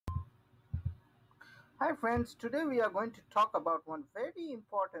Hi friends, today we are going to talk about one very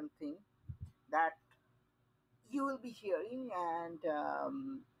important thing that you will be hearing and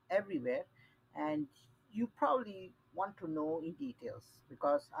everywhere, and you probably want to know in details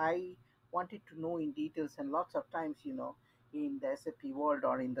because I wanted to know in details. And lots of times, in the SAP world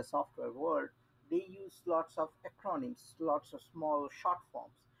or in the software world, they use lots of acronyms, lots of small short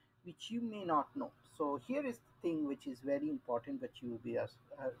forms which you may not know. So here is the thing which is very important that you will be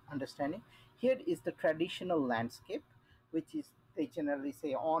understanding. Here is the traditional landscape, which is, they generally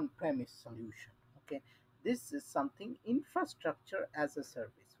say, on-premise solution. Okay, this is something infrastructure as a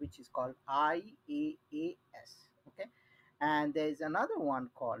service, which is called IAAS. Okay, and there is another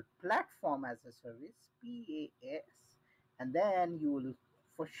one called platform as a service, PAAS, and then you will,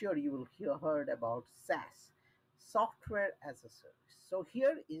 for sure, you will hear heard about SaaS, software as a service. So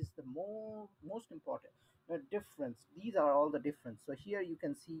here is the most important difference. These are all the difference. So here you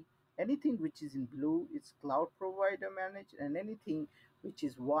can see anything which is in blue is cloud provider managed, and anything which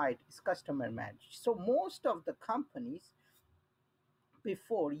is white is customer managed. So most of the companies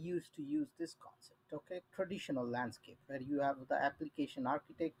before used to use this concept. Okay, traditional landscape where you have the application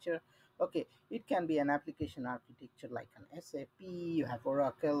architecture. Okay, it can be an application architecture like an SAP, you have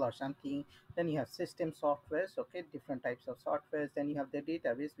Oracle or something. Then you have system softwares, okay, different types of softwares. Then you have the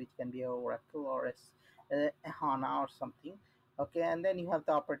database, which can be a Oracle or HANA or something. Okay, and then you have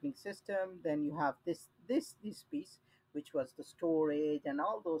the operating system. Then you have this piece, which was the storage, and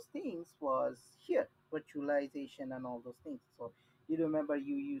all those things was here, virtualization and all those things. So you remember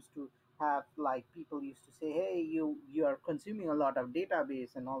you used to have, like, people used to say, hey, you are consuming a lot of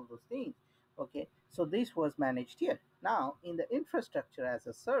database and all those things. Okay, so this was managed here. Now in the infrastructure as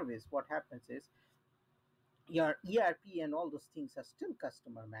a service, what happens is your ERP and all those things are still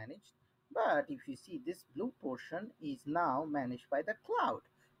customer managed, but if you see, this blue portion is now managed by the cloud.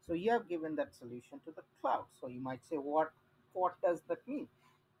 So you have given that solution to the cloud. So you might say, what does that mean?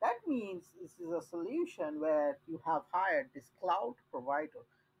 That means this is a solution where you have hired this cloud provider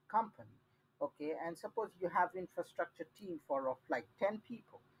company. Okay, and suppose you have infrastructure team for of like 10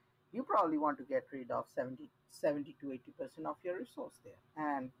 people. You probably want to get rid of 70 to 80% of your resource there,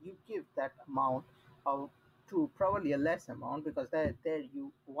 and you give that amount of to probably a less amount, because there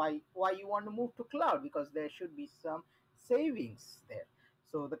you, why you want to move to cloud, because there should be some savings there.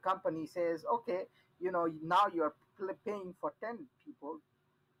 So the company says, okay, now you're paying for 10 people.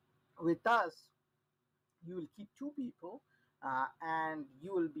 With us, you will keep 2 people, and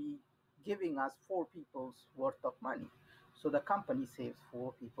you will be giving us 4 people's worth of money. So the company saves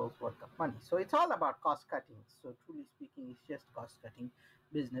 4 people's worth of money. So it's all about cost cutting. So truly speaking, it's just cost cutting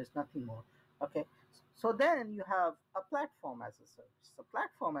business, nothing more. Okay, so then you have a platform as a service. So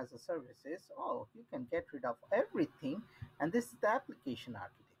platform as a service is, oh, you can get rid of everything, and this is the application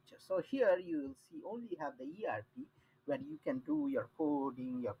architecture. So here you will see only have the ERP, where you can do your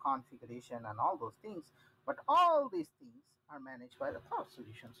coding, your configuration, and all those things. But all these things are managed by the cloud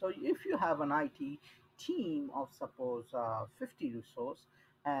solution. So if you have an IT team of, suppose, 50 resource,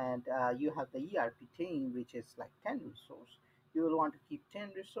 and you have the ERP team which is like 10 resource, you will want to keep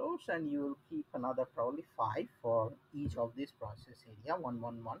 10 resource, and you will keep another probably 5 for each of this process area, one,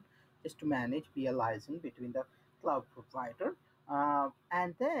 just to manage, be a liaison between the cloud provider.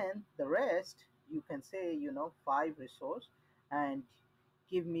 And then the rest, you can say, 5 resource, and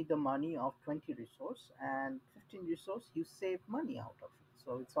give me the money of 20 resource, and 15 resource you save money out of it.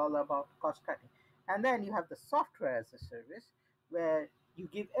 So it's all about cost cutting. And then you have the software as a service, where you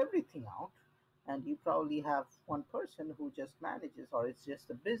give everything out, and you probably have one person who just manages, or it's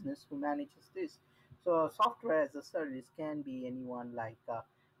just a business who manages this. So software as a service can be anyone, like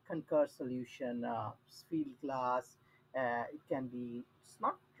Concur Solution, Fieldglass. It can be, it's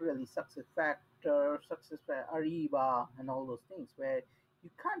not really Success Factor, Ariba, and all those things, where you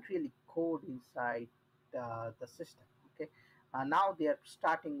can't really code inside the system. Okay, now they are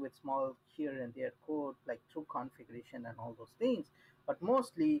starting with small here and there code, like through configuration and all those things. But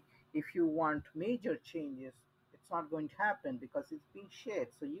mostly, if you want major changes, it's not going to happen because it's being shared.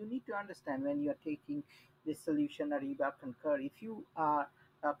 So you need to understand, when you're taking this solution, Ariba, Concur, if you are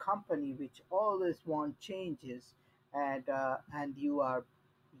a company which always want changes, and you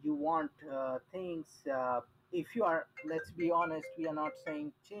want things, if you are, let's be honest, we are not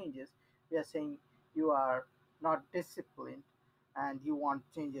saying changes, we are saying you are not disciplined, and you want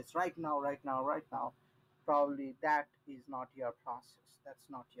changes right now, probably that is not your process, that's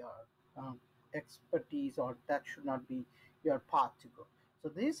not your expertise, or that should not be your path to go. So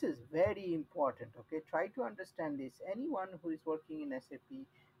this is very important. Okay, try to understand this. Anyone who is working in SAP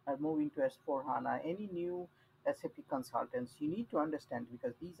or moving to S4 HANA, any new SAP consultants, you need to understand,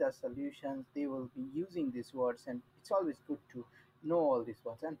 because these are solutions. They will be using these words, and it's always good to know all these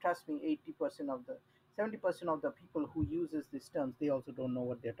words. And trust me, 80% of the 70% of the people who uses these terms, they also don't know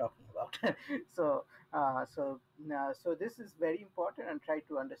what they're talking about. so so this is very important, and try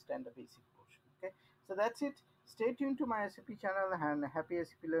to understand the basic portion. Okay, so that's it. Stay tuned to my SAP channel, and happy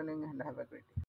SAP learning, and have a great day.